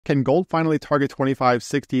Can gold finally target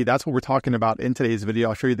 2560? That's what we're talking about in today's video.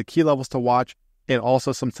 I'll show you the key levels to watch and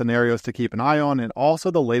also some scenarios to keep an eye on, and also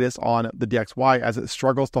the latest on the DXY as it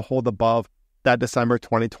struggles to hold above that December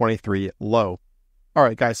 2023 low. All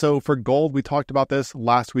right, guys, so for gold, we talked about this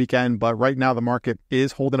last weekend, but right now the market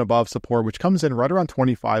is holding above support, which comes in right around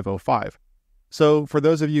 2505. So for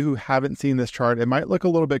those of you who haven't seen this chart, it might look a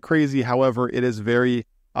little bit crazy. However, it is very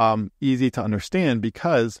easy to understand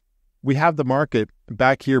because we have the market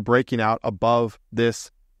back here breaking out above this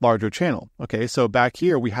larger channel. Okay, so back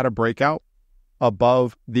here, we had a breakout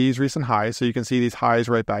above these recent highs. So you can see these highs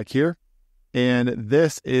right back here. And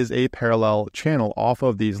this is a parallel channel off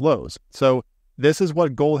of these lows. So this is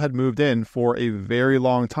what gold had moved in for a very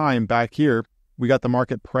long time back here. We got the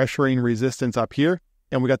market pressuring resistance up here,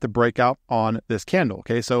 and we got the breakout on this candle.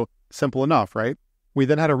 Okay, so simple enough, right? We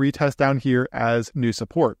then had a retest down here as new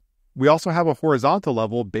support. We also have a horizontal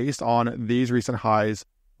level based on these recent highs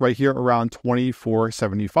right here around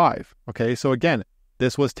 2475. Okay, so again,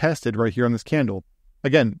 this was tested right here on this candle.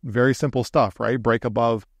 Again, very simple stuff, right? Break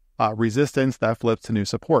above resistance, that flips to new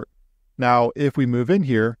support. Now, if we move in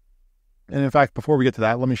here, and in fact, before we get to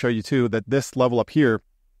that, let me show you too that this level up here,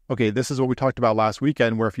 okay, this is what we talked about last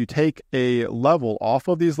weekend, where if you take a level off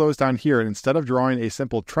of these lows down here, and instead of drawing a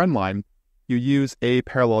simple trend line, you use a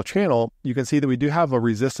parallel channel, you can see that we do have a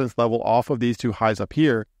resistance level off of these two highs up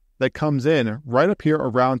here that comes in right up here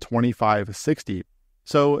around 2560.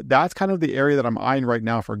 So that's kind of the area that I'm eyeing right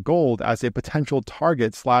now for gold as a potential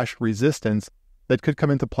target / resistance that could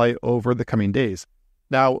come into play over the coming days.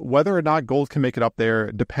 Now, whether or not gold can make it up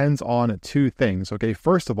there depends on two things. Okay,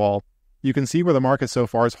 first of all, you can see where the market so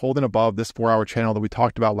far is holding above this 4-hour channel that we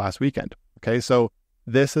talked about last weekend. Okay, so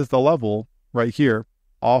this is the level right here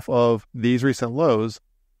off of these recent lows,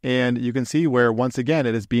 and you can see where, once again,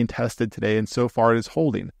 it is being tested today, and so far it is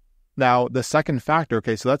holding. Now, the second factor,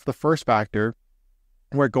 okay, so that's the first factor,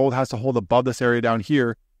 where gold has to hold above this area down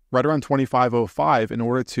here, right around 2505, in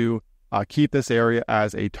order to keep this area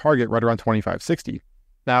as a target right around 2560.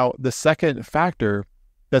 Now, the second factor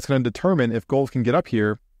that's going to determine if gold can get up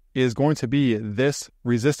here is going to be this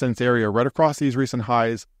resistance area right across these recent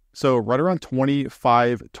highs. So right around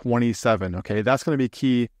 2527, okay, that's going to be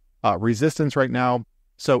key resistance right now.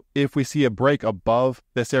 So if we see a break above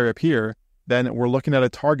this area up here, then we're looking at a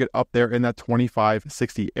target up there in that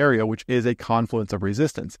 2560 area, which is a confluence of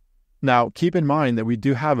resistance. Now, keep in mind that we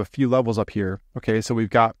do have a few levels up here. Okay, so we've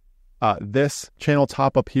got this channel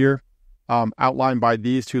top up here, outlined by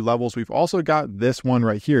these two levels. We've also got this one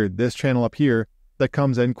right here, this channel up here that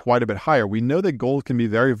comes in quite a bit higher. We know that gold can be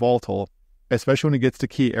very volatile, especially when it gets to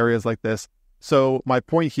key areas like this. So my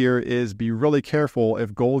point here is be really careful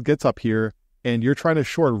if gold gets up here and you're trying to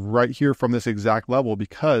short right here from this exact level,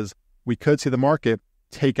 because we could see the market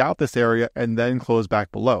take out this area and then close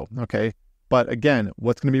back below. Okay. But again,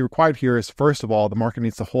 what's going to be required here is, first of all, the market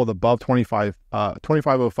needs to hold above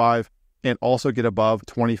 2505 and also get above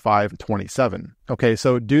 2527. Okay,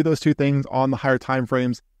 so do those two things on the higher time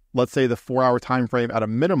frames. Let's say the 4-hour time frame at a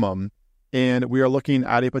minimum, and we are looking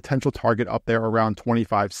at a potential target up there around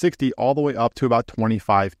 2560 all the way up to about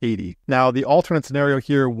 2580. Now, the alternate scenario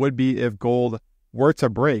here would be if gold were to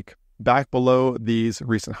break back below these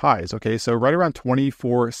recent highs. Okay, so right around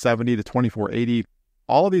 2470 to 2480,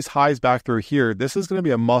 all of these highs back through here, this is going to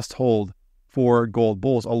be a must hold for gold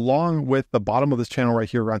bulls, along with the bottom of this channel right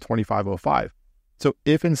here around 2505. So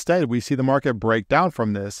if instead we see the market break down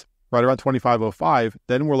from this right around 2505,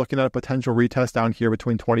 then we're looking at a potential retest down here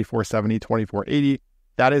between 2470, 2480.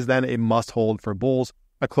 That is then a must hold for bulls.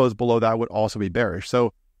 A close below that would also be bearish.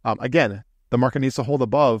 So again, the market needs to hold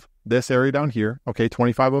above this area down here, okay,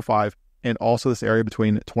 2505, and also this area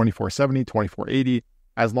between 2470, 2480.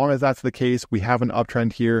 As long as that's the case, we have an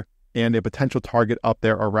uptrend here and a potential target up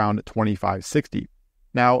there around 2560.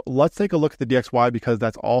 Now, let's take a look at the DXY, because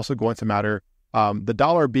that's also going to matter. The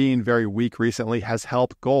dollar being very weak recently has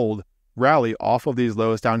helped gold rally off of these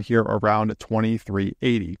lows down here around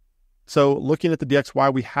 2380. So looking at the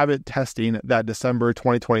DXY, we have it testing that December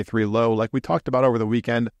 2023 low like we talked about over the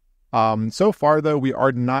weekend. So far, though, we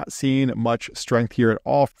are not seeing much strength here at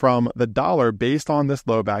all from the dollar based on this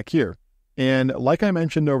low back here. And like I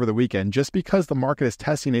mentioned over the weekend, just because the market is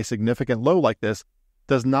testing a significant low like this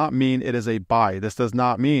does not mean it is a buy. This does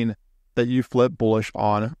not mean that you flip bullish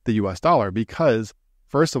on the US dollar, because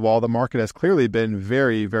first of all, the market has clearly been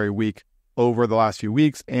very, very weak over the last few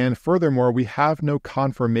weeks. And furthermore, we have no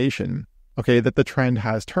confirmation, okay, that the trend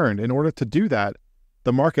has turned. In order to do that,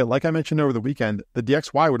 the market, like I mentioned over the weekend, the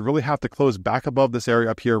DXY would really have to close back above this area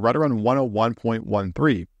up here, right around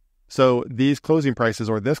 101.13. So these closing prices,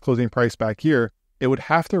 or this closing price back here, it would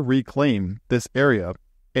have to reclaim this area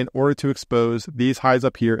in order to expose these highs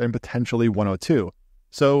up here and potentially 102.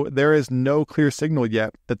 So there is no clear signal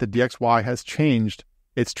yet that the DXY has changed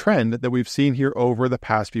its trend that we've seen here over the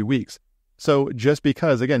past few weeks. So just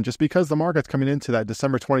because the market's coming into that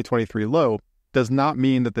December 2023 low does not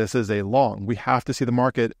mean that this is a long. We have to see the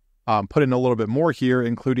market put in a little bit more here,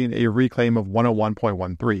 including a reclaim of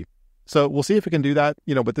 101.13. So we'll see if it can do that,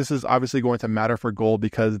 but this is obviously going to matter for gold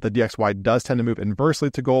because the DXY does tend to move inversely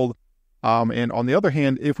to gold. And on the other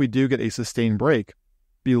hand, if we do get a sustained break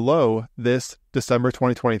below this December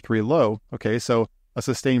 2023 low, okay, so a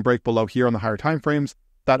sustained break below here on the higher time frames,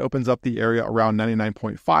 that opens up the area around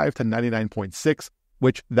 99.5 to 99.6,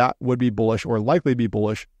 which that would be bullish or likely be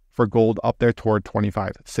bullish for gold up there toward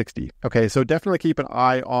 25.60. Okay, so definitely keep an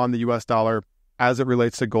eye on the US dollar as it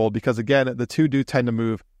relates to gold because again, the two do tend to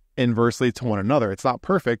move inversely to one another. It's not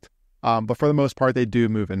perfect, but for the most part, they do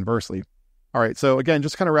move inversely. All right, so again,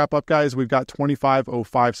 just kind of wrap up, guys. We've got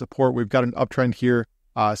 25.05 support. We've got an uptrend here.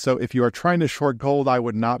 So if you are trying to short gold, I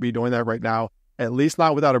would not be doing that right now, at least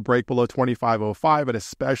not without a break below 25.05, but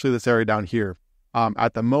especially this area down here.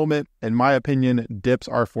 At the moment, in my opinion, dips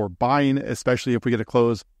are for buying, especially if we get to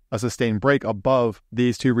close a sustained break above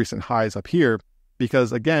these two recent highs up here,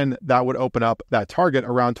 because again, that would open up that target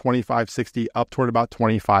around 25.60 up toward about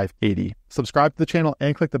 25.80. Subscribe to the channel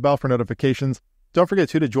and click the bell for notifications. Don't forget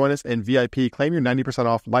to join us in VIP, claim your 90%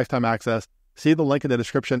 off lifetime access. See the link in the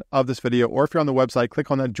description of this video, or if you're on the website,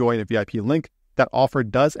 click on that join a VIP link. That offer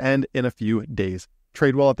does end in a few days.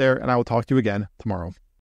 Trade well out there, and I will talk to you again tomorrow.